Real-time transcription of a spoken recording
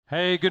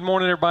Hey, good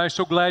morning, everybody.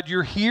 So glad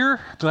you're here.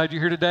 Glad you're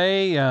here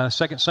today.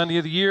 Second Sunday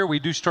of the year. We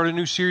do start a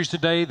new series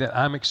today that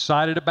I'm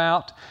excited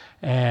about,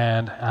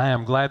 and I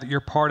am glad that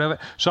you're part of it.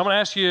 So I'm going to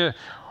ask you,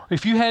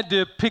 if you had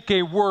to pick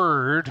a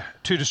word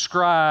to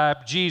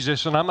describe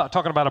Jesus, and I'm not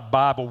talking about a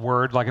Bible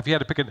word, like if you had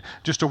to pick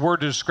just a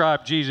word to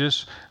describe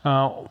Jesus,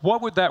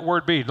 what would that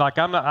word be? Like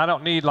I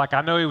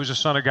know he was the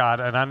Son of God,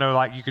 and I know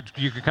like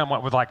you could come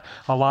up with like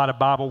a lot of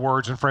Bible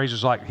words and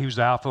phrases like he was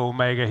the Alpha,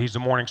 Omega, he's the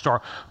morning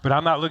star, but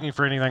I'm not looking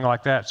for anything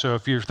like that. So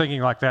if you're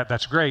thinking like that,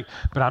 that's great,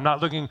 but I'm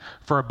not looking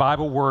for a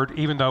Bible word,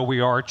 even though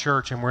we are a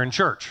church and we're in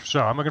church.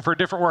 So I'm looking for a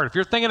different word. If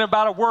you're thinking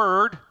about a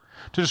word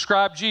to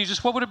describe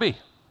Jesus, what would it be?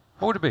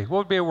 What would it be? What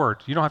would be a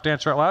word? You don't have to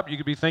answer out loud, but you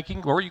could be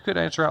thinking, or you could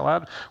answer out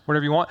loud,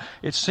 whatever you want.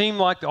 It seemed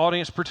like the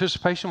audience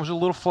participation was a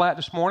little flat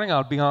this morning.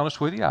 I'll be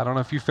honest with you. I don't know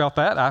if you felt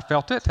that. I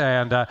felt it,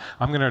 and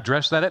I'm going to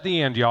address that at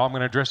the end, y'all. I'm going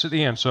to address it at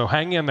the end, so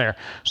hang in there.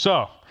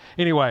 So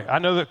anyway, I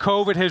know that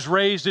COVID has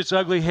raised its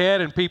ugly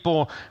head, and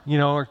people,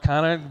 are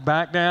kind of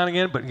back down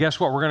again, but guess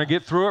what? We're going to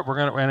get through it,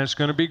 and it's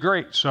going to be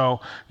great. So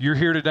you're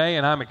here today,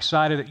 and I'm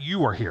excited that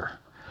you are here.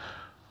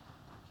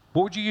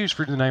 What would you use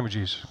for the name of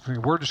Jesus? For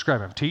your word to describe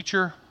him?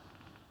 Teacher?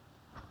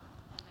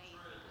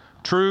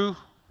 True,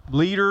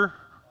 leader,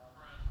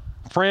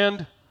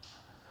 friend,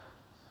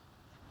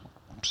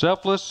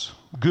 selfless,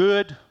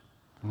 good,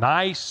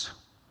 nice,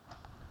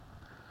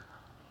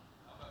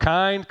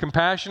 kind,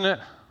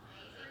 compassionate.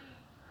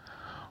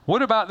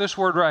 What about this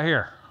word right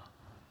here?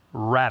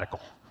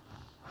 Radical.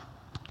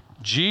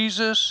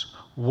 Jesus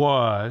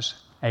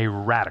was a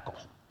radical.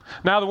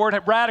 Now, the word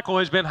radical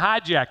has been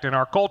hijacked in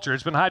our culture.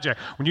 It's been hijacked.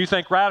 When you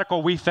think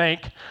radical, we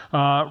think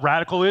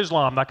radical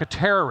Islam, like a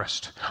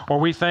terrorist. Or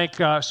we think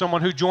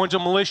someone who joins a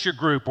militia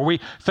group. Or we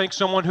think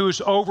someone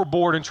who's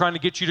overboard and trying to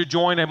get you to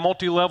join a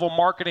multi-level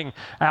marketing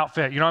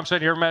outfit. You know what I'm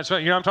saying? You ever met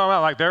someone, you know what I'm talking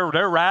about? Like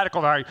they're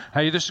radical.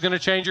 Hey, this is going to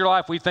change your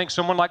life. We think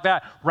someone like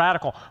that,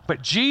 radical.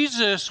 But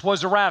Jesus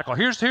was a radical.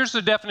 Here's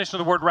the definition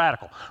of the word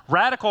radical.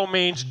 Radical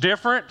means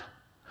different,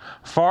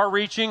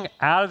 far-reaching,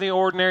 out of the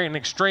ordinary, and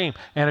extreme.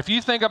 And if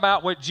you think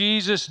about what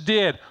Jesus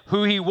did,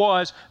 who he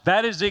was,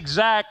 that is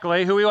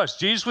exactly who he was.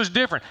 Jesus was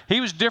different.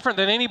 He was different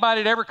than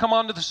anybody that ever come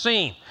onto the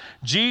scene.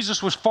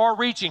 Jesus was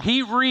far-reaching.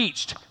 He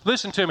reached,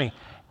 listen to me,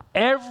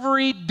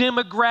 every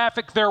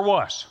demographic there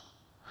was.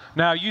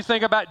 Now, you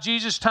think about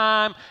Jesus'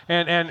 time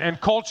and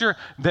culture,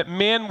 that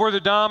men were the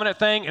dominant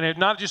thing, and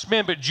not just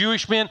men, but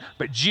Jewish men,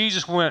 but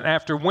Jesus went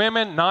after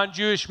women,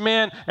 non-Jewish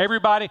men,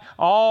 everybody,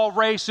 all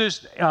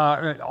races,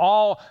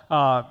 all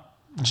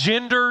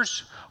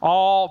genders,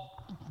 all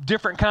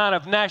different kind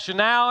of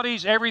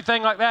nationalities,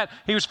 everything like that.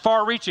 He was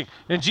far-reaching.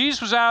 And Jesus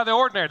was out of the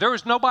ordinary. There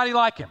was nobody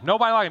like him.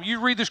 Nobody like him.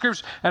 You read the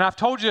scriptures, and I've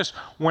told you this.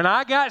 When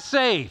I got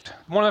saved,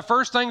 one of the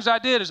first things I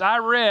did is I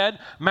read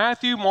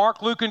Matthew,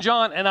 Mark, Luke, and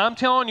John, and I'm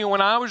telling you,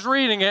 when I was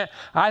reading it,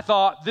 I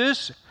thought,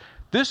 this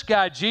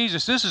guy,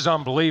 Jesus, this is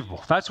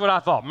unbelievable. That's what I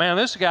thought. Man,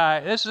 this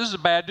guy, this is a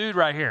bad dude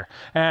right here.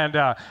 And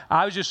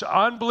I was just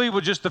unbelievable,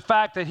 just the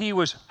fact that he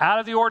was out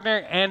of the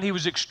ordinary and he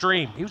was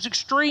extreme. He was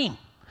extreme.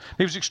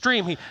 He was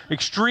extreme.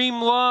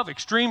 Extreme love,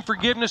 extreme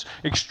forgiveness,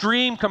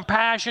 extreme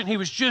compassion. He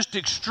was just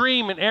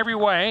extreme in every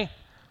way.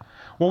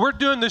 Well, we're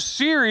doing this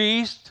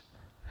series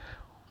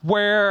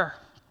where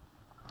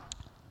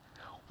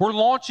we're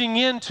launching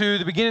into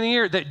the beginning of the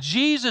year that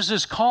Jesus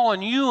is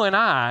calling you and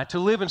I to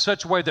live in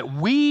such a way that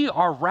we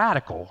are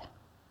radical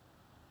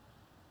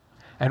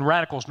and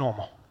radical is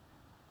normal.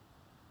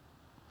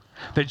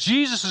 That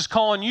Jesus is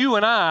calling you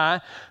and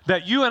I,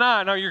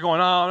 know you're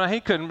going, oh,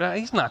 no,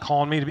 he's not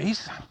calling me to be,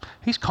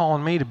 he's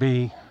calling me to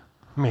be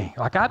me.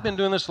 Like I've been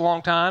doing this a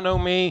long time, I know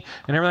me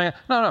and everything.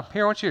 No,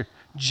 here I want you.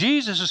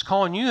 Jesus is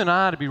calling you and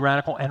I to be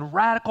radical, and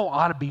radical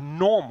ought to be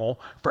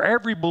normal for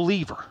every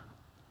believer.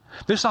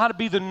 This ought to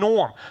be the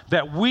norm,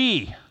 that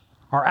we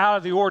are out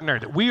of the ordinary,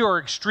 that we are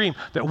extreme,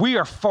 that we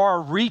are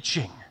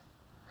far-reaching.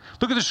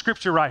 Look at the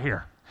scripture right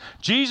here.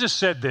 Jesus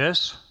said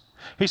this.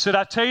 He said,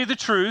 I tell you the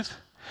truth,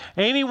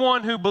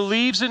 anyone who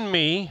believes in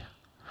me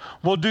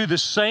will do the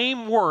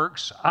same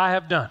works I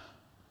have done.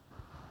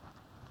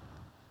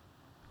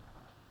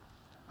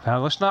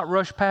 Now, let's not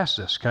rush past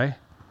this, okay?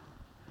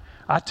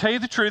 I tell you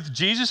the truth.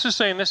 Jesus is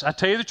saying this. I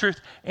tell you the truth.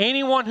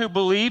 Anyone who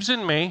believes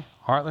in me,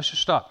 all right, let's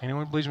just stop.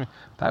 Anyone who believes in me,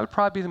 that would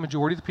probably be the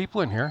majority of the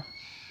people in here,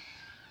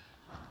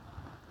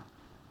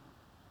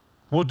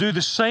 will do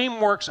the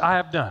same works I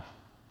have done.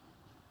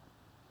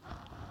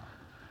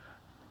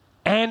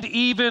 And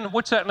even,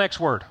 what's that next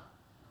word?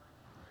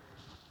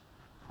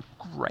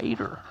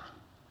 Greater.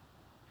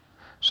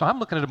 So I'm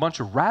looking at a bunch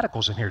of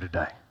radicals in here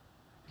today.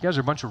 You guys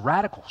are a bunch of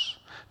radicals.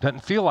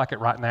 Doesn't feel like it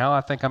right now.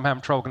 I think I'm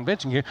having trouble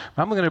convincing you.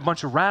 But I'm looking at a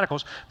bunch of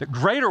radicals that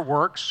greater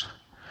works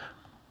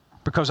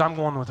because I'm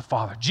going with the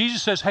Father.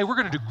 Jesus says, hey, we're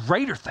going to do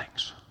greater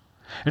things.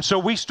 And so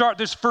we start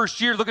this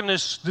first year looking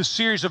at this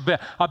series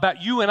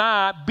about you and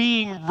I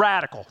being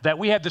radical, that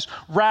we have this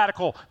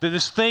radical, that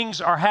these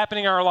things are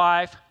happening in our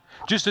life,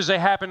 just as they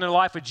happen in the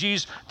life of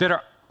Jesus, that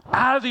are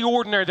out of the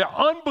ordinary, they're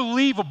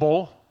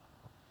unbelievable,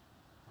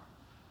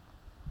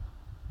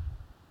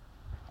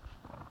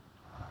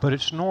 but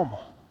it's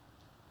normal.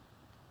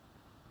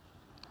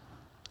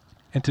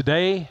 And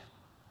today,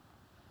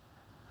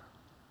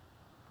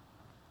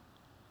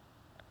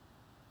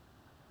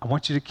 I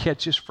want you to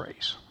catch this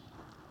phrase.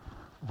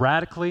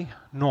 Radically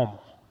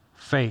normal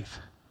faith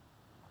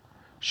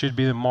should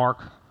be the mark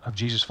of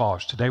Jesus'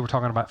 followers. Today we're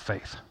talking about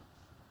faith.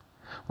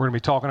 We're going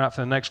to be talking about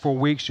for the next 4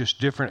 weeks just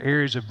different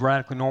areas of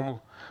radically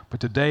normal, but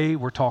today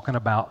we're talking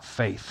about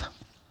faith.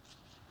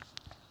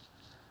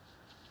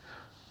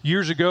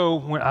 Years ago,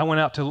 when I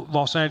went out to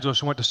Los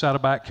Angeles and went to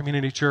Saddleback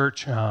Community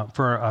Church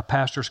for a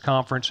pastor's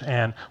conference,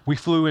 and we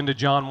flew into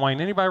John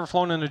Wayne. Anybody ever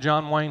flown into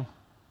John Wayne?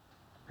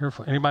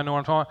 Anybody know what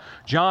I'm talking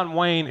about? John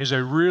Wayne is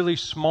a really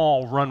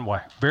small runway.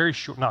 Very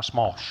short, not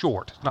small,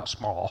 short, not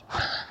small.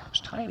 It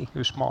was tiny, it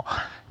was small.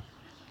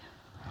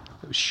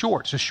 It was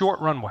short, it's a short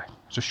runway.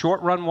 It's a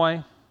short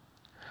runway,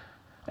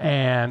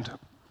 and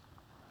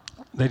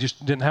they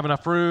just didn't have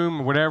enough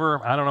room or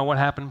whatever. I don't know what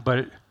happened,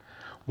 but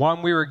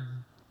when we were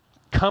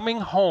coming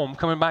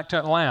back to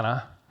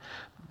Atlanta,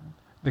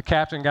 the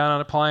captain got on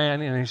a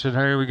plane and he said,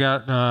 "Hey,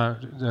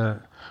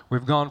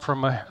 we've gone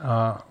from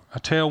a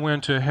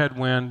tailwind to a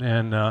headwind,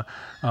 and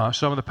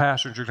some of the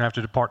passengers are going to have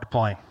to depart the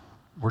plane.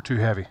 We're too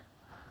heavy."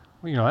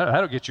 Well,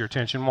 that'll get your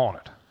attention, won't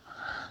it?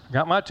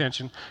 Got my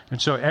attention,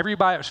 and so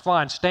everybody that was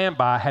flying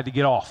standby had to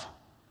get off.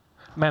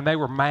 Man, they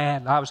were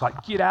mad. I was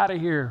like, "Get out of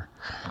here!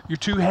 You're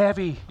too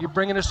heavy. You're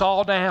bringing us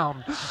all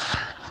down."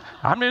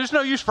 I mean, there's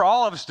no use for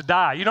all of us to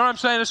die. You know what I'm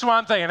saying? This is what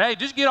I'm thinking. Hey,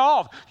 just get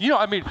off. They're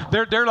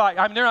like,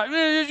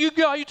 you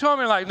go. You told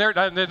me, like, they're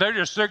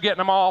getting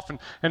them off.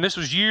 And this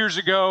was years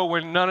ago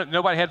when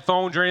nobody had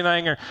phones or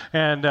anything,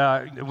 and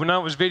when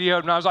none was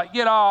videoed. And I was like,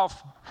 "Get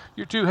off.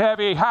 You're too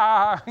heavy.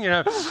 Ha!"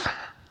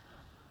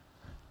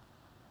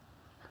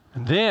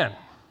 And then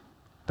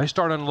they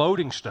start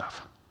unloading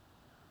stuff.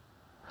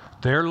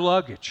 Their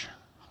luggage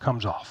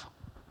comes off.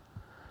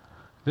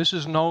 This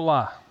is no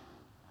lie.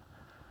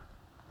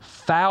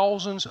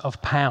 Thousands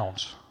of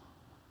pounds.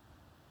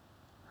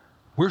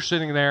 We're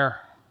sitting there,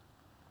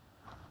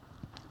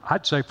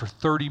 I'd say for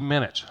 30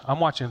 minutes. I'm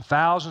watching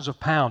thousands of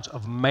pounds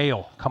of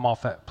mail come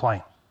off that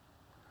plane.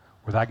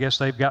 Where I guess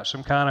they've got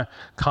some kind of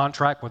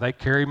contract where they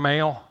carry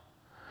mail.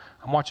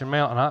 I'm watching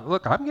mail, and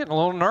I'm getting a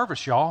little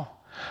nervous, y'all.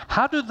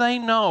 How do they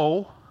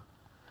know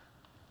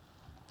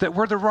that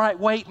we're the right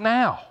weight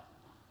now?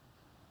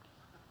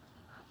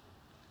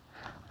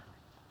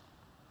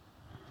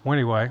 Well,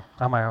 anyway,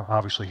 I'm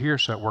obviously here,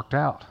 so it worked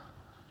out.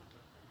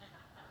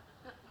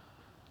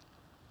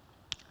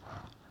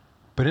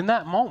 But in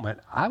that moment,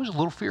 I was a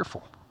little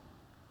fearful.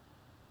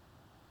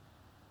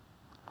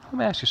 Let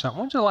me ask you something.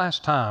 When's the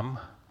last time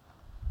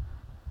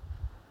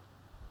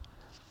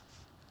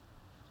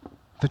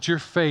that your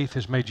faith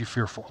has made you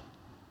fearful?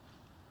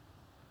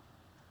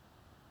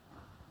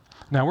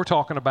 Now, we're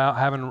talking about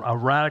having a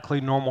radically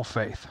normal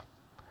faith.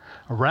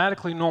 A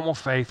radically normal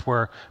faith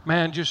where,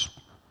 man,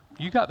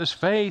 you got this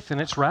faith and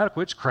it's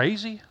radical, it's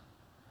crazy,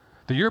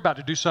 that you're about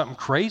to do something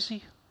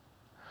crazy,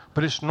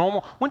 but it's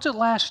normal. When's the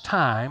last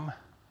time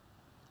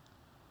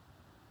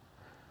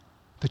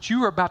that you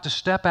were about to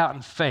step out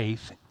in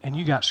faith and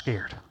you got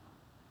scared?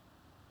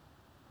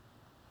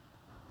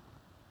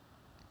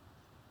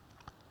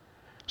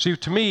 See,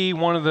 to me,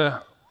 one of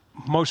the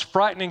most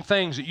frightening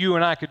things that you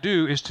and I could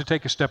do is to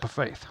take a step of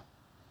faith.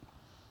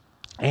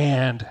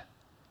 And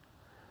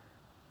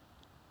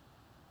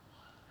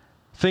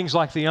things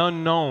like the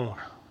unknown.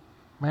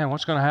 Man,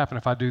 what's going to happen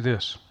if I do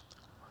this?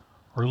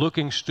 Or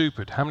looking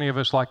stupid. How many of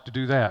us like to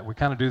do that? We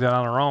kind of do that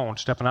on our own.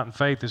 Stepping out in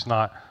faith is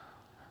not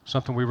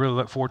something we really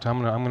look forward to.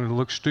 I'm going to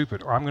look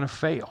stupid, or I'm going to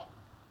fail.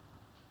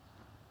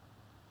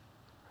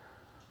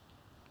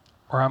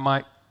 Or I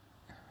might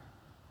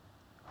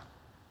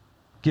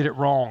get it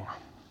wrong.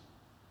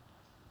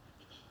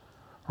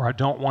 Or I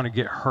don't want to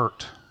get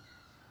hurt.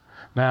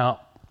 Now,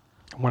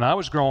 when I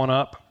was growing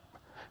up,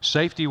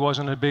 safety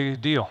wasn't a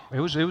big deal. It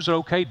was an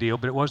okay deal,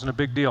 but it wasn't a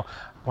big deal.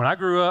 When I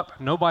grew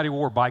up, nobody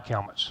wore bike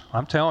helmets.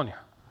 I'm telling you.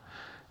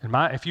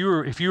 If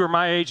you were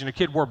my age and a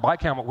kid wore a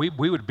bike helmet,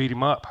 we would beat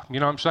him up. You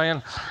know what I'm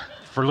saying?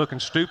 For looking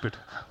stupid.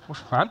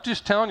 I'm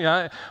just telling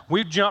you,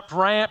 we jumped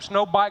ramps,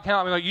 no bike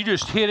helmet. Like, you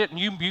just hit it, and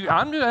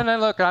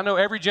look, I know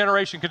every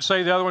generation can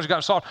say the other one's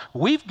got soft.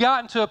 We've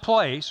gotten to a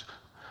place.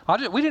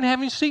 We didn't have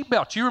any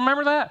seatbelts. You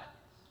remember that?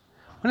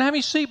 We didn't have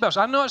any seatbelts.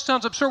 I know it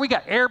sounds absurd. We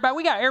got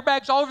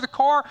airbags all over the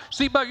car.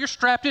 Seatbelt, you're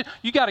strapped in.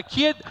 You got a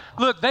kid.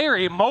 Look, they are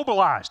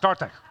immobilized, aren't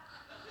they?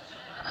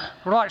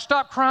 We're like,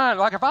 stop crying.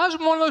 Like, if I was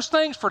in one of those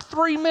things for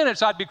 3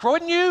 minutes, I'd be crying.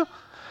 Wouldn't you?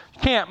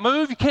 You can't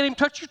move. You can't even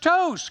touch your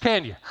toes,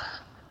 can you?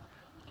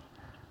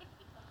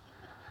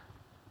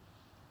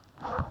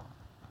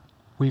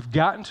 We've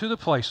gotten to the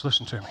place,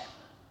 listen to me.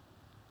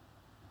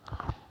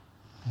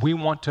 We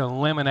want to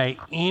eliminate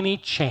any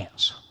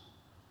chance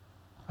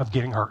of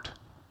getting hurt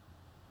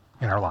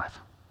in our life.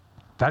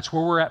 That's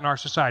where we're at in our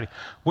society.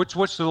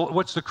 What's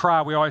the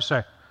cry we always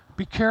say?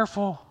 Be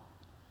careful.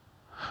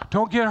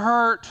 Don't get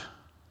hurt.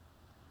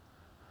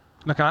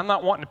 Look, I'm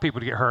not wanting people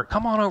to get hurt.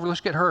 Come on over,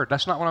 let's get hurt.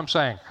 That's not what I'm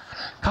saying.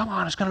 Come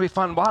on, it's going to be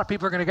fun. A lot of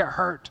people are going to get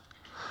hurt.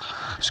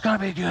 It's going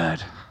to be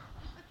good.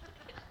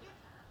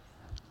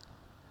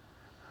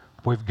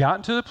 We've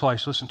gotten to the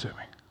place, listen to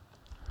me,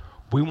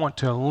 we want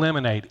to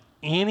eliminate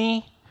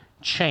any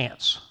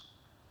chance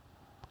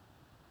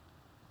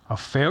of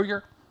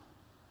failure,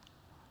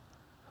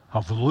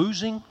 of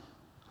losing,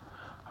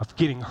 of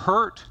getting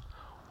hurt,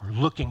 or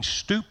looking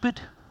stupid.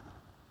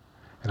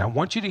 And I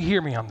want you to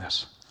hear me on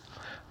this.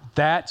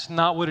 That's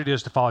not what it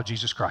is to follow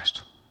Jesus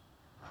Christ.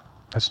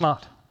 That's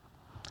not.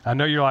 I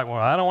know you're like, well,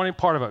 I don't want any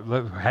part of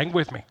it. Hang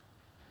with me.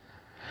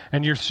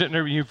 And you're sitting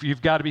there,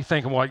 you've got to be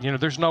thinking, well,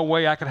 there's no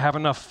way I could have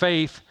enough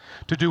faith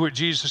to do what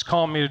Jesus is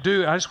calling me to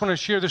do. I just want to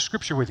share this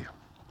scripture with you.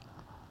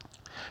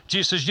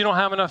 Jesus says, you don't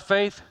have enough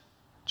faith?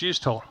 Jesus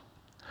told him,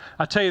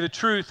 I tell you the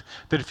truth,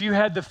 that if you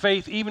had the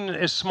faith even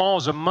as small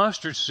as a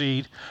mustard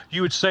seed,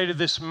 you would say to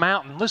this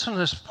mountain, listen to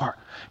this part.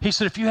 He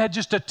said, if you had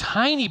just a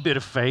tiny bit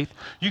of faith,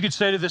 you could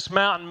say to this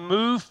mountain,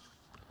 move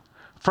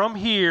from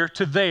here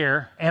to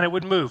there, and it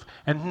would move.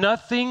 And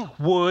nothing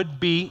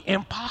would be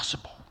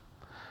impossible.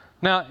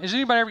 Now, has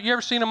anybody you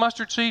ever seen a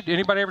mustard seed?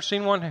 Anybody ever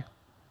seen one?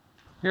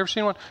 You ever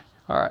seen one?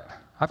 All right,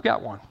 I've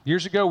got one.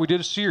 Years ago, we did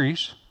a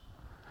series,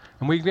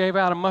 and we gave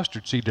out a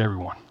mustard seed to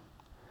everyone.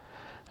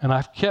 And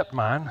I've kept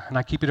mine, and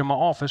I keep it in my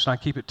office, and I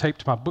keep it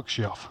taped to my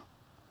bookshelf.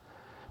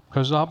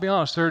 Because I'll be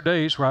honest, there are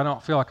days where I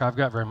don't feel like I've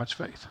got very much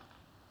faith.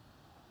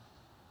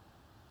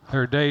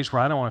 There are days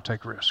where I don't want to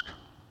take risk.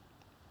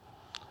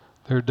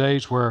 There are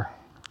days where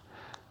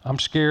I'm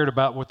scared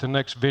about what the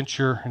next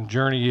venture and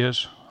journey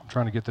is. I'm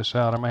trying to get this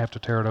out. I may have to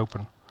tear it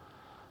open.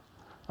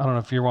 I don't know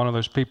if you're one of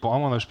those people.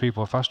 I'm one of those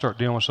people. If I start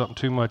dealing with something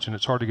too much and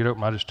it's hard to get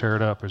open, I just tear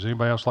it up. Is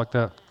anybody else like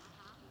that?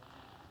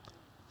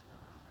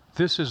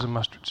 This is a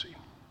mustard seed.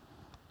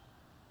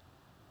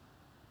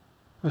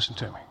 Listen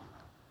to me.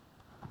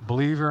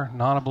 Believer,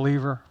 not a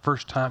believer,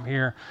 first time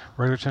here,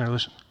 regular attender,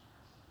 listen.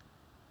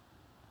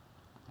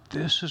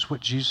 This is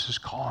what Jesus is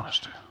calling us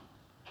to.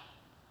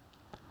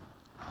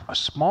 A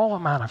small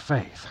amount of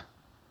faith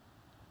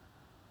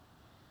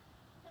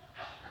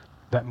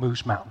that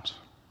moves mountains.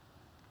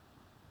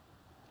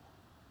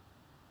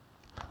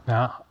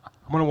 Now,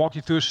 I'm going to walk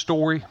you through a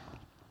story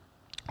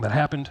that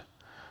happened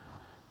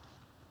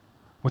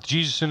with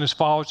Jesus and his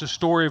followers, a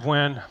story of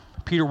when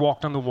Peter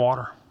walked on the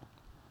water.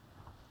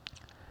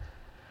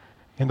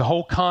 And the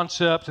whole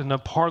concept and the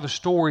part of the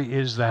story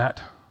is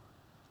that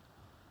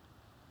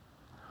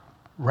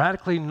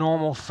radically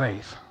normal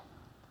faith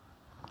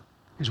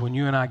is when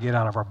you and I get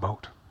out of our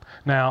boat.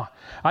 Now,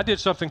 I did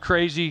something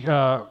crazy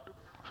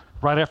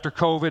right after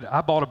COVID.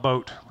 I bought a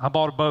boat.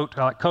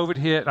 Like COVID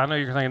hit. I know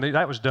you're thinking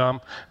that was dumb.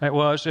 That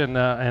was,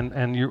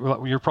 and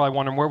you're probably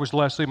wondering, where was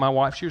Leslie, my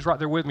wife? She was right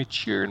there with me,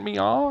 cheering me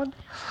on,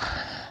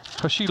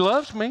 because she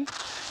loves me.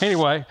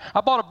 Anyway,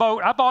 I bought a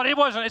boat.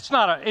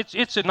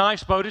 It's a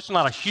nice boat. It's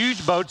not a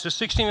huge boat.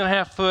 It's a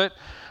 16.5-foot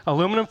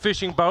aluminum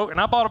fishing boat.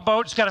 And I bought a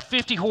boat. It's got a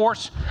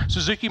 50-horse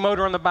Suzuki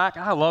motor on the back.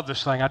 I love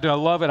this thing. I do. I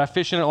love it. I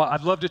fish in it a lot.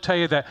 I'd love to tell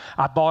you that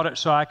I bought it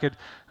so I could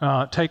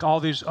take all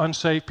these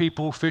unsaved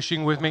people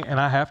fishing with me, and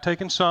I have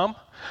taken some,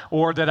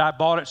 or that I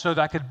bought it so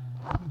that I could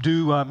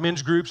do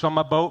men's groups on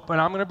my boat. But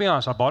I'm going to be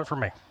honest. I bought it for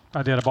me.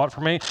 I did. I bought it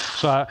for me.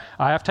 So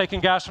I have taken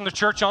guys from the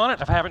church on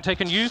it. If I haven't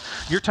taken you,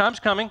 your time's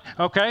coming.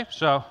 Okay?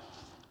 So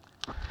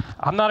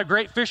I'm not a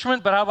great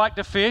fisherman, but I like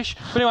to fish.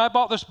 But anyway, I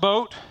bought this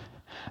boat,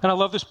 and I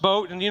love this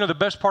boat. And the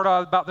best part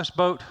about this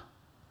boat,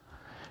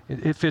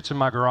 it fits in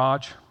my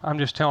garage. I'm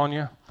just telling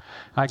you.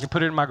 I can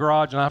put it in my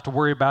garage, and I don't have to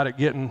worry about it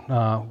getting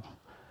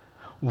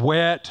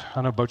wet.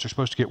 I know boats are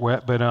supposed to get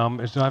wet, but I don't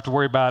have to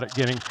worry about it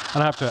getting.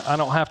 I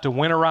don't have to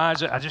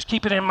winterize it. I just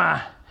keep it in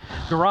my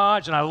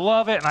garage, and I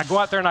love it. And I go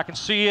out there, and I can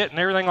see it, and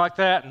everything like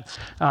that. And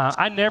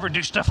I never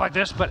do stuff like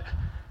this, but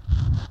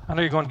I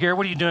know you're going, Gary,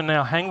 what are you doing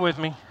now? Hang with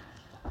me.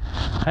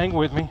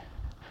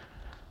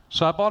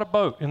 So I bought a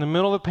boat in the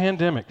middle of the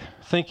pandemic,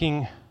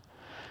 thinking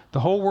the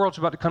whole world's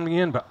about to come to the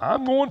end, but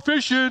I'm going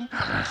fishing.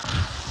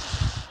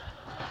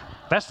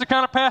 That's the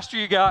kind of pastor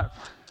you got.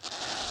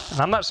 And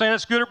I'm not saying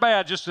it's good or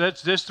bad,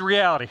 that's just the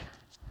reality.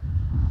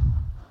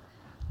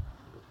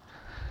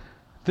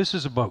 This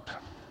is a boat.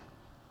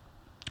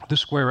 This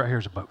square right here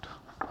is a boat.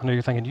 I know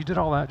you're thinking, you did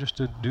all that just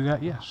to do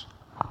that? Yes.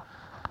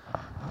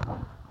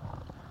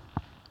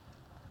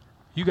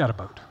 You got a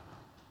boat.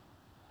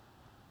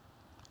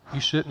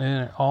 You're sitting in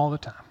it all the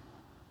time.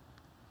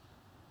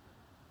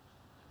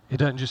 It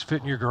doesn't just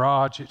fit in your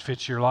garage, it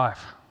fits your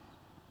life.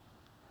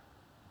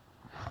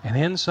 And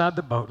inside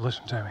the boat,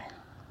 listen to me,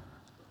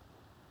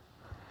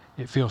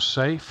 it feels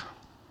safe,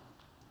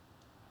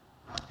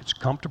 it's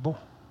comfortable,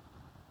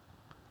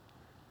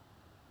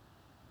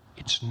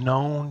 it's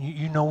known.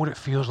 You know what it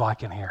feels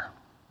like in here.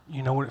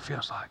 You know what it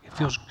feels like. It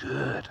feels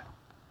good.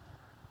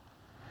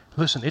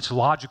 Listen, it's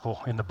logical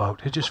in the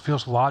boat. It just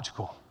feels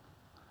logical.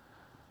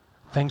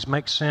 Things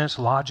make sense,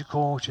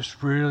 logical,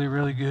 just really,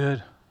 really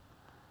good.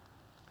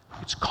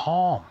 It's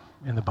calm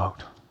in the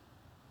boat.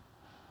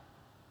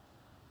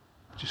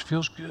 It just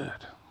feels good.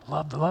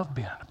 Love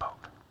being in the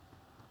boat.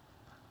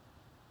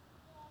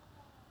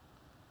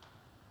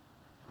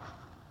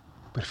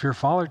 But if you're a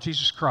follower of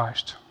Jesus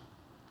Christ,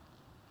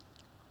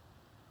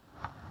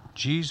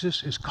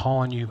 Jesus is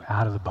calling you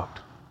out of the boat.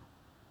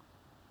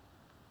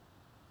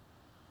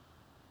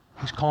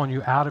 He's calling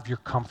you out of your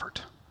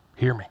comfort.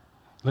 Hear me.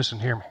 Listen,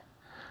 hear me.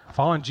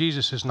 Following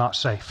Jesus is not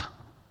safe.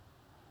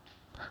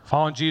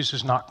 Following Jesus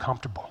is not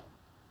comfortable.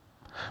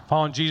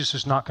 Following Jesus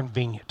is not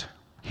convenient.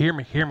 Hear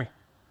me, hear me.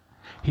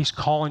 He's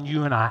calling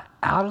you and I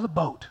out of the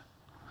boat.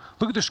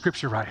 Look at the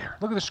scripture right here.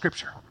 Look at the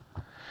scripture.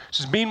 It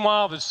says,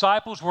 meanwhile, the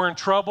disciples were in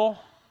trouble,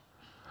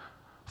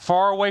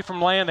 far away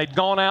from land. They'd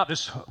gone out.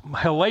 This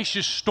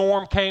hellacious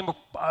storm came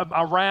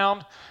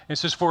around. It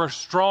says, for a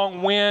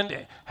strong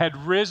wind had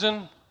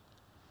risen,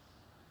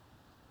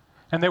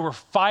 and they were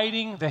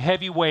fighting the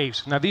heavy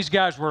waves. Now, these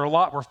guys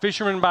were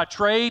fishermen by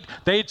trade.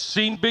 They had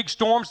seen big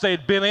storms. They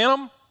had been in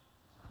them.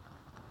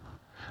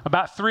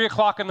 About 3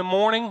 o'clock in the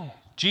morning,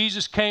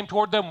 Jesus came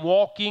toward them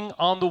walking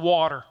on the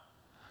water.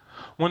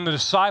 When the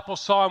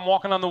disciples saw him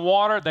walking on the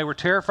water, they were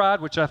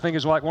terrified, which I think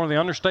is like one of the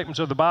understatements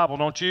of the Bible,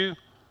 don't you?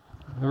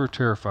 They were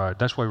terrified.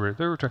 That's why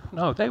they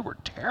were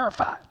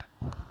terrified.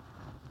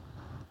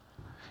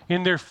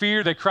 In their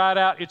fear, they cried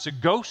out, "It's a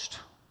ghost."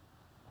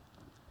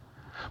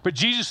 But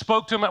Jesus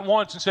spoke to them at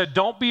once and said,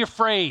 "Don't be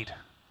afraid.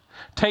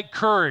 Take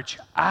courage.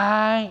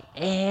 I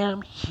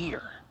am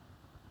here."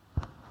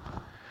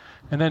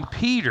 And then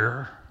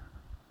Peter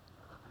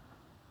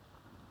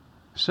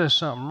says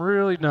something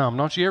really dumb.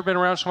 Don't you ever been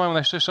around somebody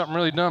when they say something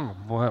really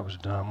dumb? Well, that was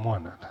dumb,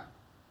 wasn't it?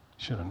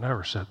 Should have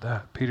never said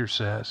that. Peter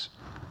says,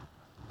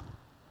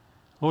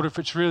 "Lord, if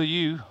it's really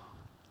you,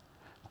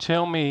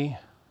 tell me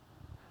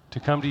to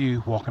come to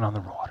you walking on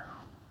the water."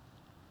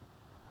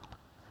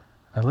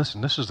 Now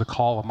listen, this is the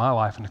call of my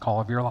life and the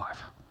call of your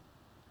life.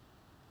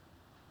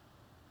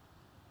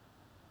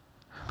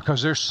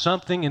 Because there's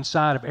something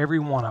inside of every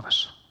one of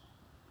us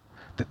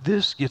that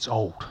this gets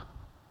old.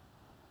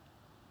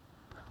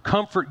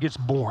 Comfort gets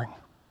boring.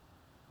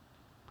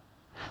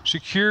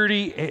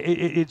 Security,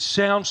 it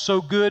sounds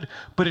so good,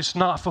 but it's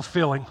not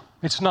fulfilling.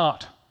 It's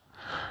not.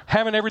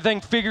 Having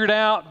everything figured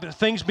out,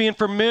 things being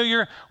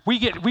familiar,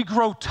 we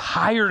grow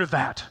tired of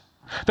that.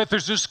 That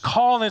there's this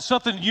call and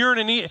something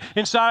yearning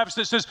inside of us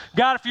that says,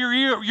 God, if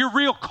you're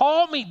real,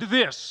 call me to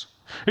this.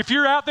 If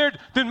you're out there,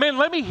 then man,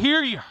 let me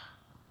hear you.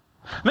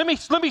 Let me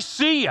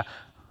see you.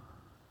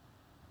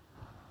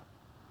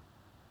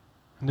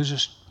 And there's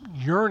this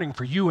yearning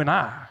for you and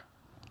I.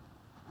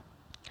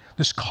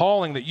 This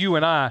calling that you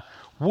and I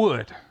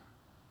would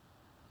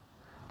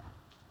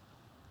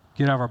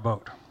get out of our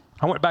boat.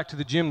 I went back to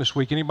the gym this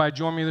week. Anybody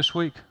join me this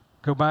week?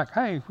 Go back.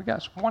 Hey, we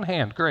got one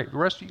hand. Great. The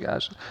rest of you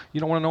guys,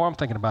 you don't want to know I'm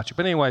thinking about you.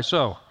 But anyway,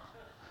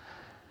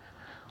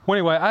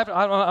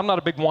 I'm not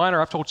a big whiner.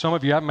 I've told some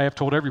of you. I may have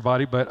told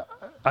everybody, but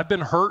I've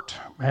been hurt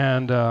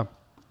and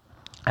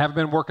haven't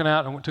been working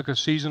out. I took a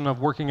season of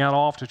working out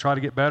off to try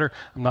to get better.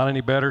 I'm not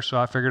any better, so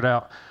I figured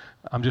out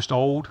I'm just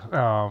old.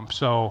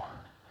 So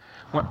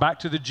went back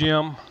to the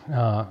gym.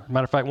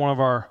 Matter of fact, one of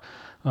our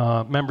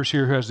members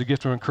here who has the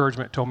gift of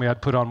encouragement told me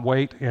I'd put on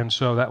weight, and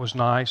so that was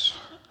nice.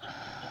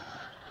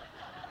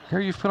 Here,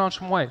 you've put on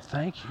some weight.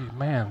 Thank you,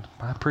 man.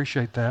 I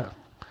appreciate that.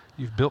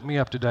 You've built me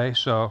up today.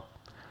 So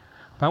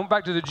I went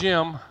back to the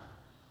gym.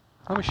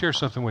 Let me share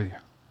something with you.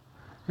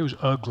 It was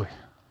ugly.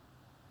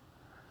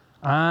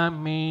 I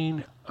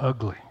mean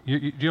ugly.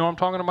 You know what I'm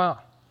talking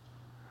about?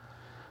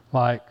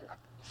 Like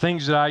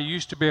things that I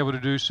used to be able to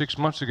do 6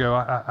 months ago,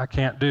 I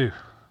can't do.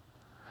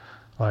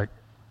 Like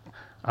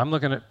I'm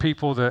looking at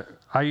people that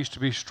I used to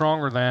be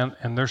stronger than,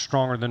 and they're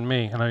stronger than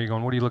me. And you're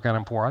going, what do you look at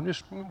them for?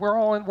 We're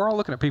all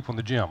looking at people in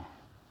the gym.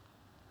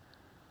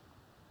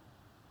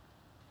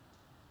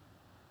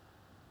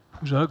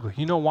 It was ugly.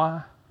 You know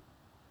why?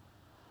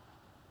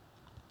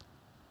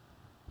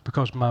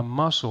 Because my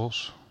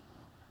muscles,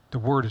 the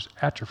word is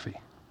atrophy.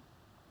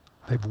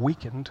 They've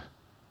weakened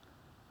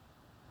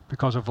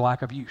because of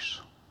lack of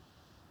use.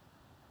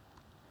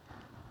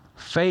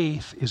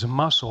 Faith is a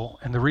muscle,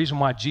 and the reason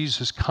why Jesus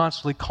is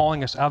constantly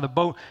calling us out of the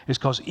boat is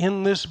because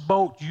in this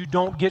boat you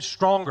don't get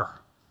stronger.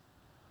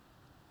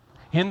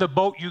 In the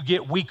boat you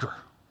get weaker.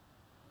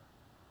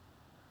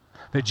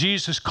 That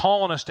Jesus is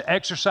calling us to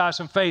exercise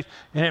some faith,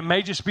 and it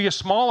may just be a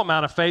small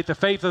amount of faith, the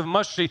faith of the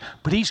mustard seed,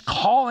 but He's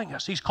calling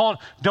us. He's calling.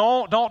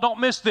 Don't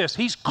miss this.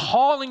 He's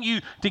calling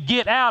you to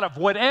get out of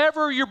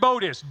whatever your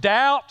boat is: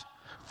 doubt,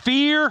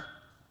 fear,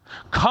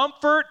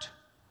 comfort,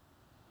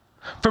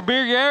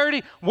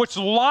 familiarity, what's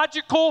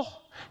logical.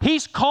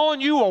 He's calling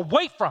you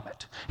away from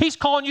it. He's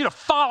calling you to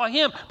follow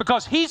Him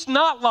because He's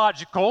not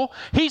logical.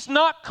 He's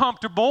not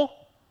comfortable.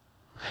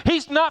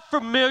 He's not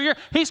familiar.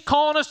 He's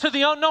calling us to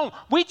the unknown.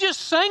 We just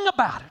sang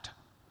about it.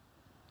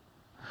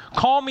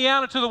 Call me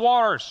out into the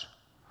waters.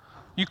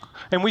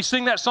 And we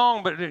sing that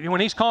song, but when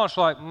He's calling us,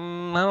 like, I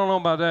don't know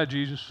about that,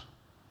 Jesus.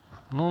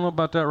 I don't know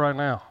about that right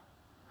now.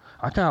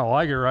 I kind of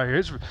like it right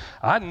here.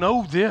 I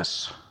know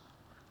this.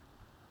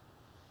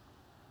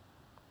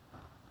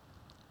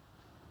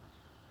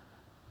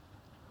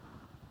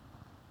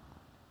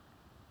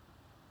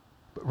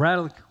 But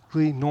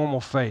radically normal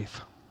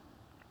faith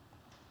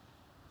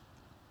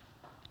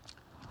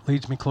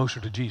leads me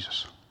closer to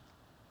Jesus.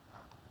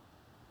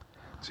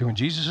 See, when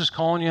Jesus is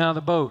calling you out of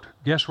the boat,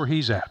 guess where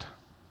He's at?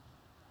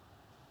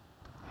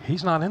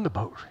 He's not in the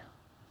boat.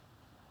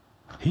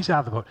 He's out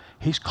of the boat.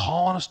 He's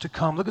calling us to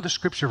come. Look at the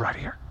scripture right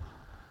here.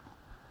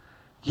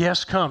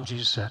 Yes, come,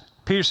 Jesus said.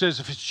 Peter says,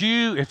 if it's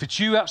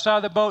you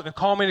outside the boat, then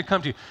call me to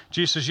come to you.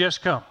 Jesus says, yes,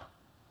 come.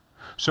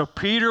 So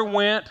Peter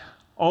went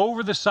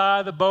over the side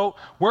of the boat.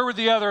 Where were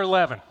the other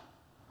 11?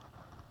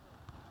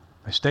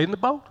 They stayed in the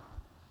boat.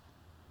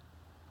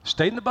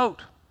 Stayed in the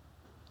boat.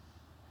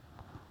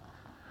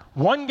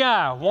 One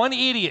guy, one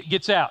idiot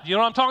gets out. You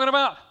know what I'm talking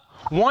about?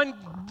 One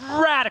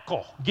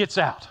radical gets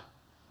out.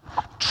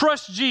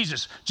 Trust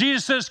Jesus.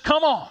 Jesus says,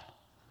 come on.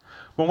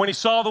 But when he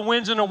saw the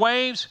winds and the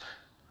waves,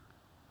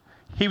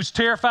 he was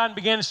terrified and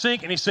began to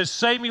sink. And he says,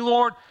 save me,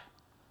 Lord.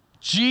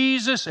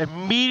 Jesus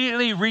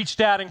immediately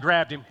reached out and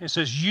grabbed him and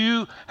says,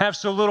 you have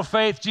so little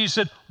faith. Jesus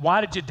said,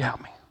 why did you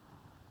doubt me?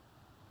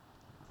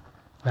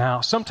 Now,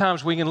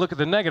 sometimes we can look at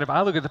the negative.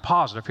 I look at the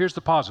positive. Here's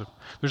the positive.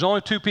 There's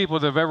only two people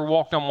that have ever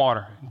walked on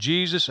water,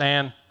 Jesus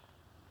and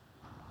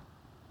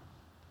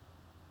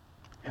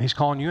he's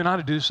calling you and I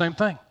to do the same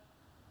thing.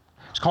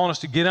 He's calling us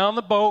to get on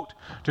the boat,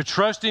 to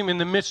trust him in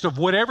the midst of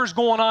whatever's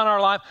going on in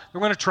our life.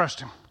 We're going to trust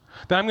him.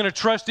 That I'm going to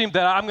trust him,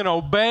 that I'm going to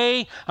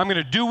obey. I'm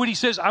going to do what he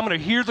says. I'm going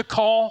to hear the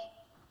call.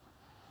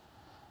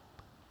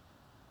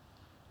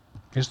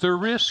 Is there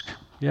risk?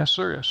 Yes,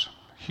 there is.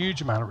 A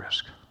huge amount of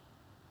risk.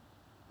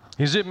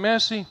 Is it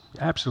messy?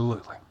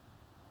 Absolutely.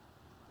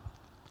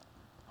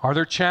 Are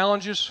there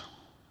challenges?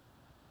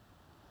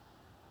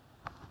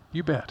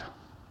 You bet.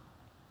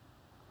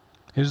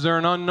 Is there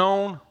an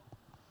unknown?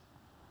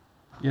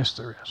 Yes,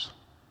 there is.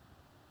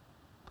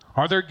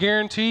 Are there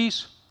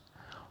guarantees?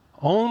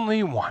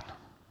 Only one.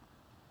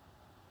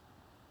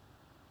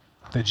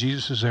 That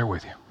Jesus is there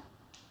with you.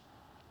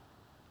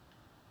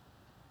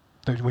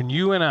 That when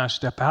you and I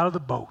step out of the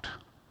boat,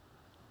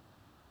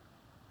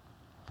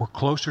 we're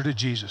closer to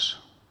Jesus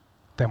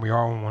than we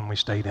are when we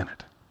stayed in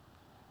it.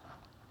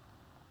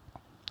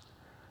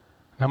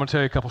 And I'm going to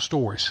tell you a couple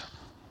stories.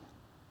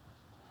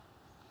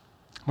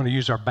 I'm going to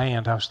use our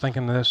band. I was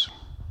thinking of this.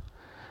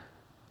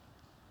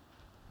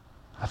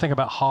 I think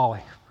about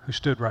Holly, who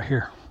stood right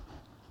here.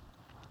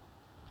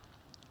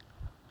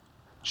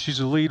 She's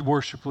the lead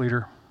worship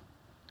leader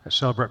at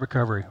Celebrate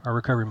Recovery, our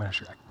recovery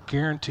ministry. I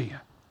guarantee you,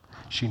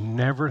 she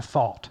never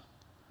thought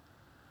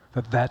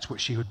that that's what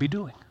she would be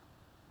doing.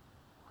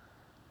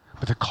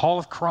 But the call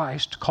of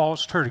Christ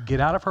caused her to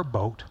get out of her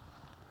boat,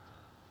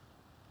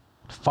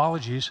 to follow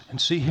Jesus, and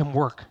see him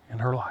work in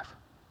her life.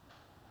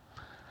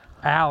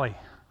 Allie,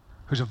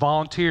 who's a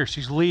volunteer,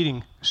 she's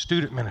leading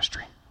student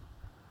ministry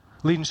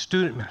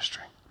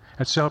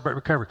at Celebrate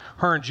Recovery.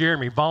 Her and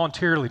Jeremy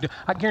voluntarily do.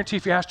 I guarantee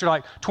if you asked her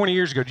like 20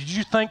 years ago, did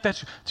you think that's,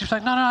 she was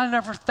like, no,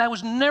 that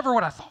was never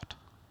what I thought.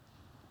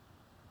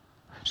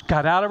 She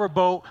got out of her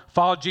boat,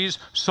 followed Jesus,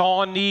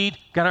 saw a need.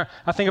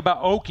 I think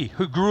about Oki,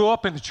 who grew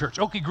up in the church.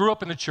 Oki grew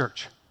up in the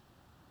church.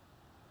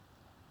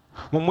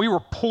 When we were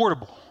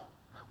portable,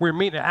 we were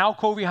meeting at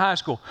Alcovey High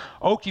School.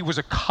 Oki was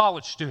a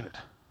college student.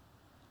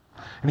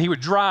 And he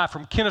would drive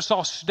from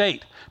Kennesaw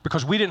State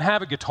because we didn't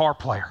have a guitar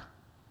player.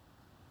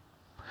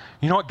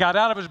 You know what? Got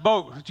out of his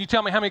boat. You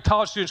tell me how many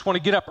college students want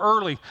to get up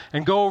early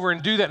and go over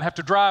and do that and have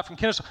to drive from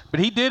Kennesaw. But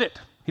he did it.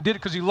 He did it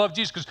because he loved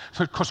Jesus,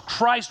 because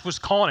Christ was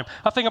calling him.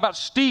 I think about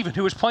Stephen,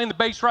 who was playing the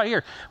bass right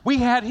here. We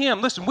had him.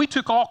 Listen, we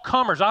took all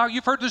comers.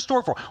 You've heard this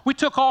story before. We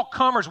took all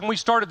comers when we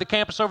started the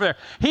campus over there.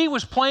 He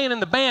was playing in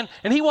the band,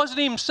 and he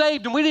wasn't even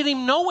saved, and we didn't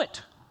even know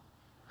it.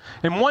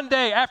 And one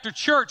day after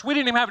church, we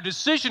didn't even have a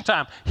decision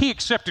time. He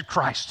accepted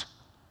Christ.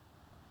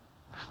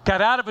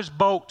 Got out of his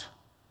boat.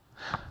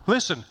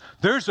 Listen,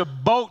 there's a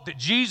boat that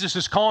Jesus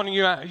is calling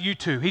you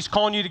to. He's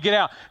calling you to get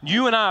out.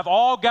 You and I have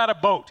all got a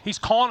boat. He's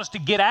calling us to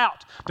get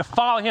out, to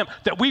follow him,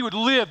 that we would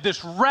live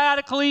this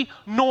radically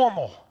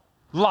normal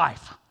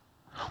life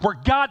where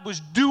God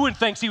was doing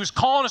things. He was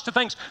calling us to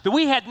things that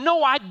we had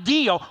no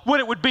idea what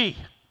it would be.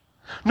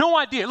 No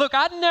idea. Look,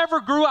 I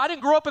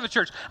didn't grow up in the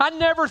church. I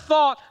never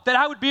thought that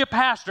I would be a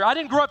pastor. I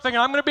didn't grow up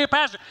thinking I'm going to be a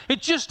pastor.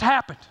 It just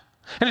happened.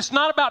 And it's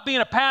not about being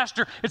a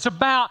pastor. It's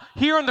about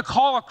hearing the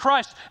call of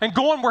Christ and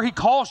going where he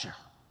calls you.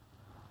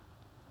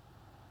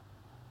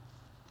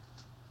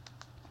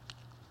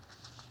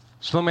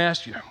 So let me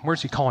ask you,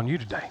 where's he calling you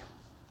today?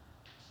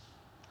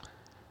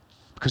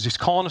 Because he's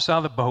calling us out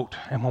of the boat.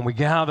 And when we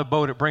get out of the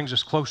boat, it brings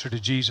us closer to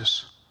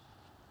Jesus.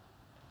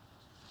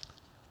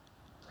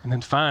 And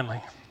then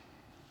finally,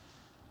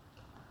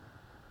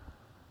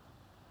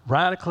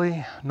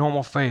 radically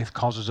normal faith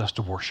causes us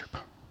to worship.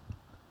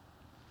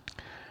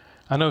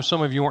 I know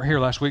some of you weren't here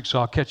last week, so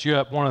I'll catch you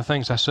up. One of the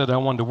things I said I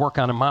wanted to work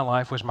on in my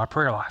life was my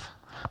prayer life,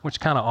 which is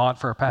kind of odd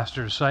for a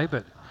pastor to say,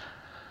 but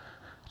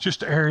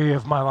just an area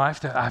of my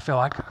life that I feel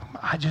like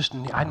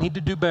I need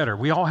to do better.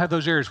 We all have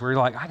those areas where you're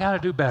like, I got to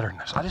do better in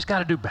this. I just got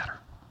to do better.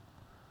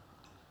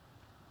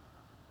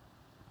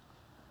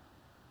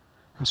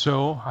 And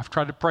so I've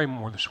tried to pray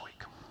more this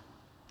week.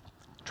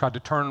 Tried to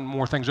turn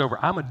more things over.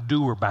 I'm a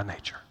doer by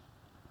nature.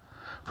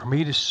 For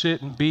me to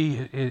sit and be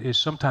is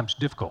sometimes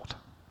difficult.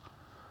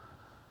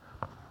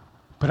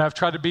 But I've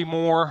tried to be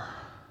more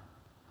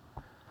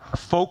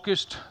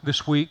focused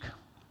this week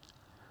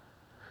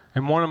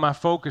And one of my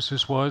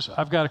focuses was,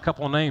 I've got a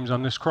couple of names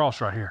on this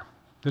cross right here.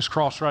 This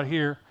cross right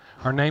here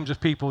are names of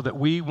people that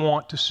we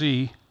want to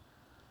see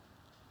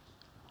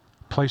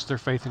place their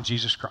faith in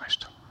Jesus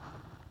Christ.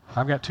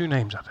 I've got 2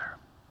 names up there.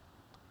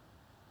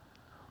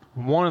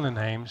 One of the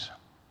names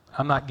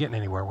I'm not getting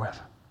anywhere with.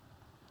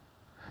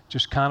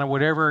 Just kind of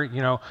whatever,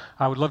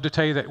 I would love to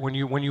tell you that when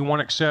you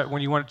want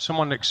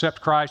someone to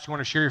accept Christ, you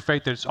want to share your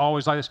faith, that it's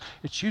always like this.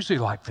 It's usually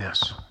like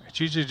this. It's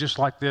usually just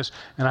like this.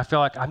 And I feel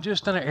like I'm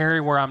just in an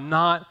area where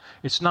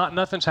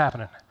nothing's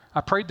happening.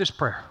 I prayed this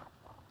prayer.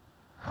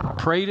 I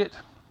prayed it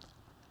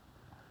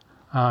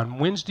on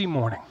Wednesday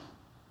morning.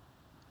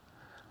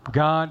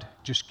 God,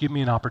 just give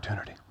me an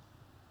opportunity.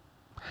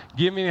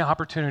 Give me an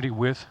opportunity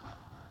with,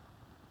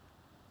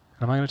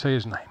 and I'm not going to tell you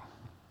his name.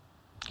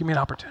 Give me an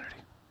opportunity.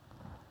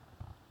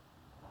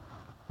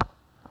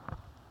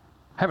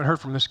 Haven't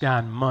heard from this guy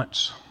in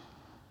months.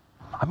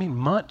 I mean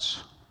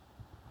months.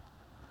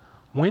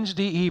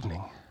 Wednesday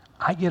evening,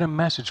 I get a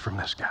message from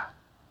this guy.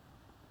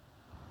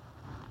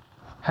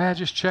 Hey,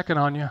 just checking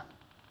on you.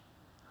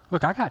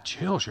 Look, I got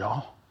chills,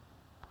 y'all.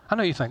 I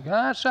know you think,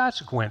 that's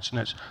a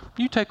coincidence.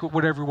 You take it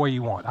whatever way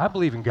you want. I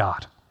believe in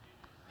God.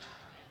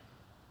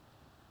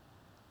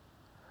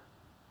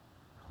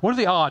 What are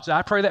the odds?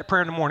 I pray that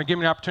prayer in the morning, give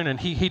me an opportunity, and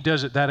he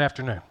does it that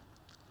afternoon.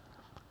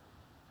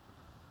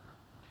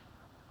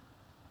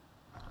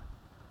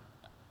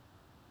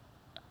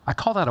 I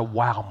call that a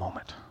wow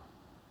moment.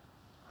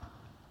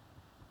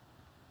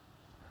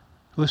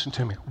 Listen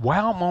to me.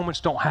 Wow moments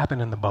don't happen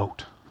in the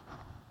boat.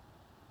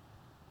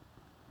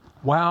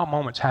 Wow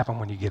moments happen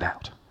when you get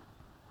out.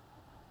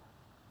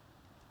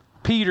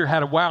 Peter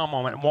had a wow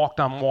moment and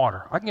walked on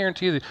water. I can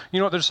guarantee you that, you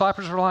know what the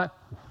disciples were like?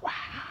 Wow.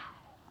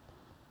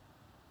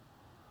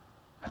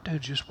 That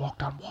dude just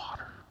walked on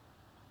water.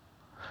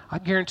 I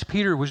guarantee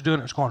Peter was doing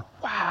it, was going,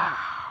 wow.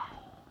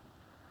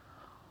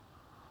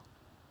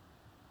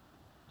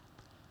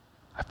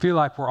 I feel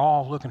like we're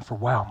all looking for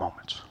wow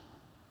moments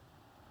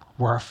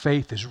where our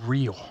faith is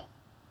real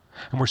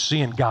and we're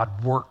seeing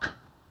God work.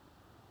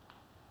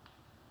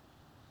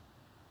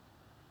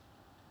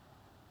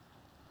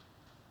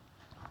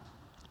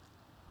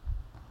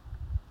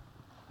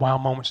 Wow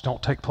moments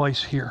don't take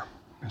place here.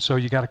 And so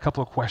you got a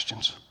couple of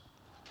questions.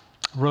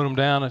 I wrote them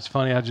down. It's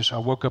funny, I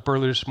woke up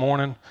early this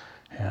morning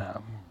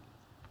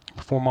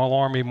before my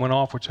alarm even went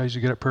off, which I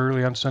usually get up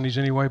early on Sundays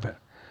anyway, but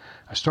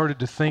I started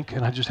to think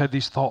and I just had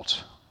these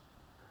thoughts.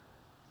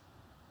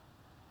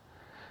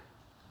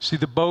 See,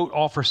 the boat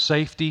offers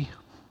safety,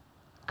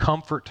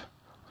 comfort,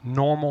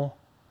 normal,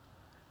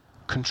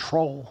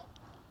 control,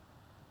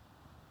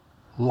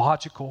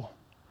 logical,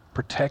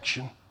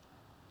 protection.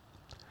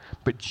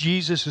 But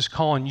Jesus is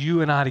calling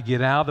you and I to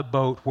get out of the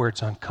boat where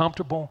it's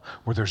uncomfortable,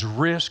 where there's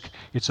risk,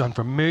 it's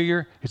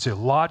unfamiliar, it's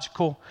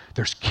illogical,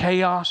 there's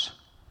chaos,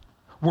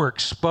 we're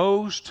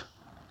exposed,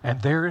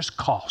 and there is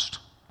cost.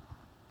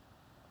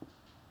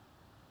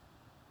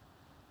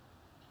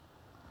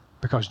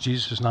 Because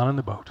Jesus is not in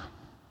the boat.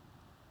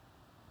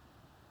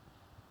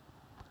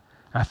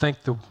 I think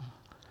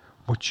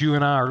what you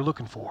and I are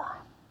looking for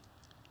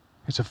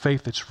is a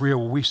faith that's real,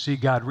 where we see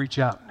God reach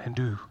out and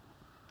do.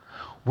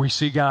 We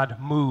see God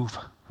move.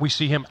 We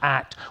see him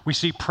act. We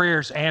see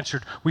prayers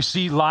answered. We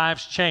see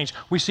lives changed.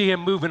 We see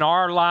him move in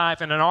our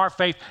life and in our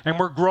faith, and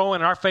we're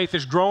growing. Our faith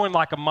is growing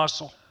like a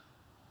muscle.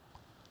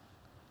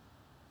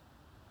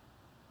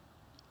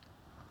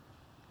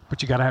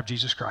 But you got to have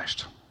Jesus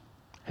Christ,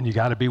 and you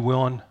got to be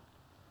willing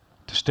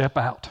to step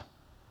out.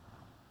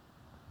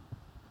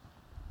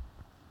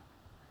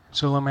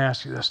 So let me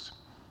ask you this.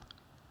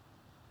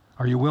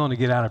 Are you willing to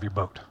get out of your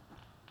boat?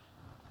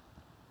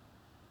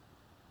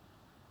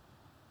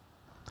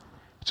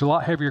 It's a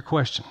lot heavier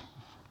question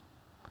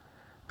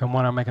than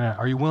what I'm making out.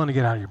 Are you willing to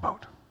get out of your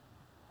boat?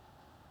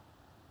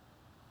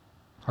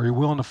 Are you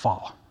willing to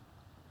follow?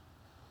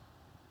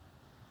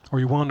 Are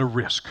you willing to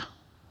risk?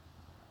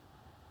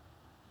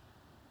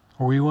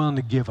 Are you willing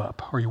to give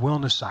up? Are you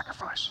willing to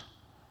sacrifice?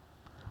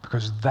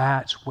 Because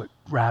that's what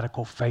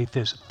radical faith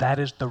is. That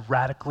is the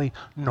radically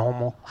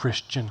normal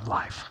Christian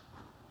life.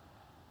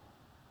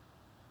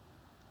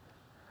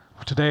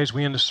 Well, today, as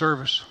we end the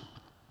service,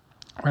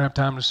 we're going to have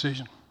time of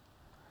decision.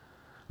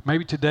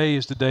 Maybe today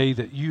is the day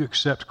that you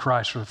accept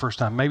Christ for the first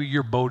time. Maybe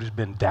your boat has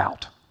been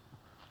doubt.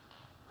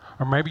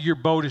 Or maybe your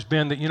boat has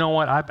been that, you know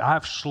what,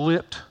 I've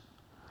slipped.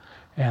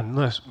 And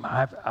listen,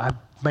 I've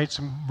made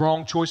some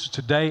wrong choices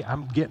today.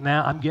 I'm getting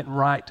out. I'm getting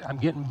right. I'm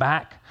getting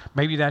back.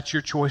 Maybe that's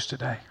your choice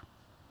today.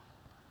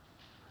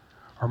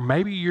 Or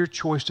maybe your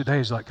choice today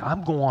is like,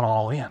 I'm going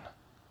all in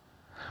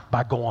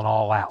by going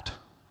all out.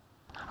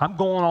 I'm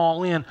going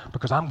all in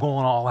because I'm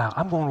going all out.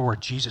 I'm going to where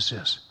Jesus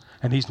is,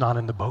 and he's not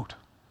in the boat.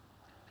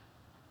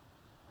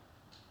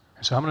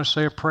 And so I'm going to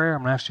say a prayer.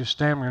 I'm going to ask you to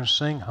stand. We're going to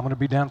sing. I'm going to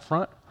be down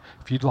front.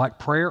 If you'd like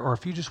prayer, or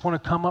if you just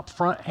want to come up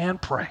front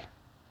and pray.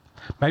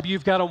 Maybe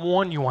you've got a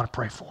one you want to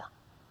pray for.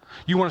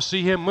 You want to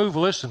see him move.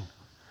 Listen,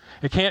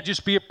 it can't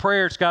just be a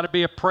prayer. It's got to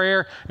be a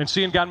prayer and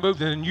seeing God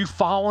move, and then you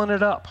following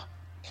it up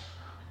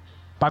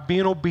by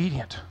being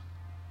obedient.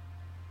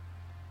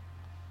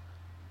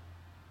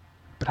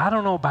 But I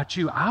don't know about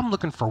you. I'm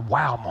looking for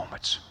wow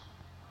moments.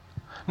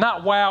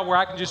 Not wow where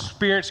I can just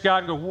experience God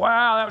and go,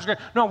 wow, that was great.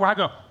 No, where I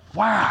go,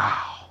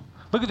 wow.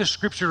 Look at this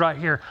scripture right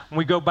here. When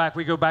we go back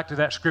to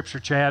that scripture,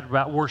 Chad,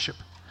 about worship.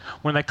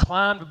 When they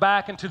climbed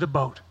back into the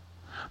boat,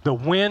 the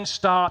wind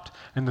stopped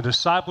and the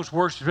disciples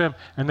worshiped him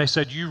and they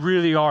said, you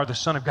really are the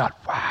Son of God.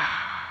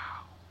 Wow.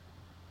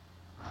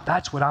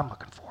 That's what I'm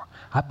looking for.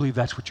 I believe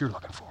that's what you're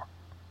looking for.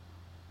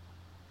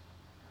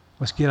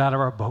 Let's get out of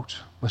our boats.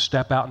 Let's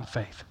step out in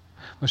faith.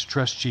 Let's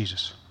trust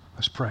Jesus.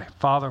 Let's pray.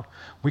 Father,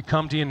 we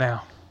come to you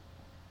now.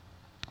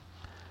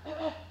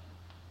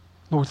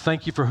 Lord,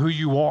 thank you for who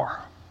you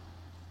are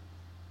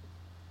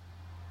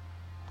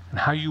and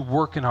how you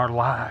work in our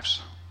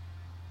lives.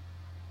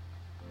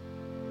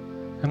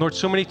 And Lord,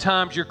 so many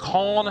times you're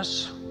calling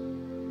us,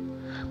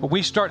 but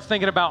we start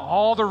thinking about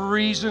all the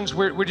reasons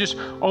we're just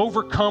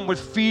overcome with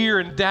fear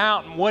and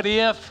doubt and what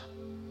if,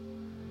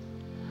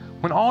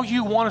 when all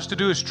you want us to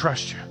do is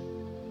trust you.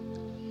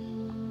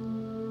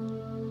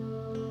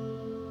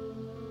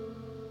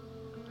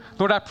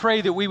 Lord, I pray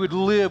that we would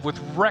live with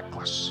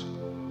reckless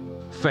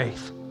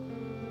faith.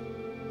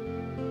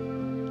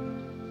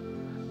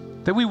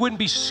 That we wouldn't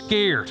be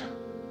scared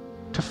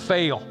to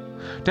fail,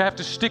 to have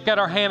to stick out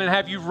our hand and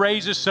have you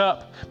raise us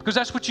up, because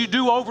that's what you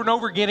do over and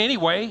over again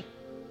anyway.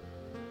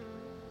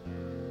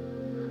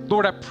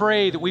 Lord, I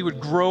pray that we would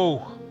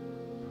grow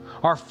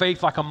our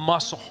faith like a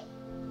muscle.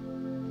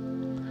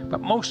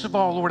 But most of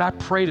all, Lord, I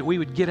pray that we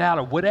would get out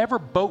of whatever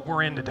boat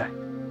we're in today.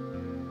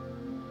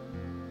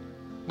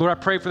 Lord, I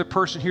pray for the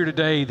person here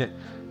today that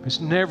has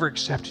never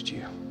accepted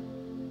you.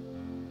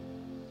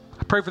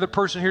 I pray for the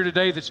person here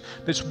today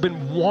that's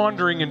been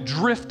wandering and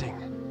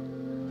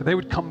drifting, that they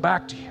would come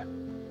back to you.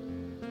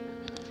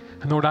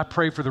 And Lord, I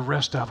pray for the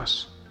rest of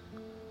us,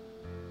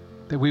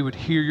 that we would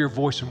hear your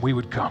voice and we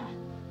would come.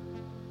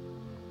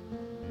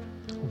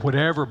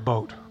 Whatever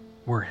boat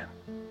we're in.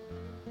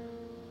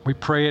 We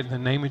pray it in the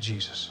name of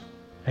Jesus.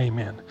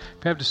 Amen.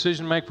 If you have a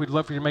decision to make, we'd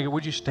love for you to make it.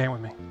 Would you stand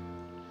with me?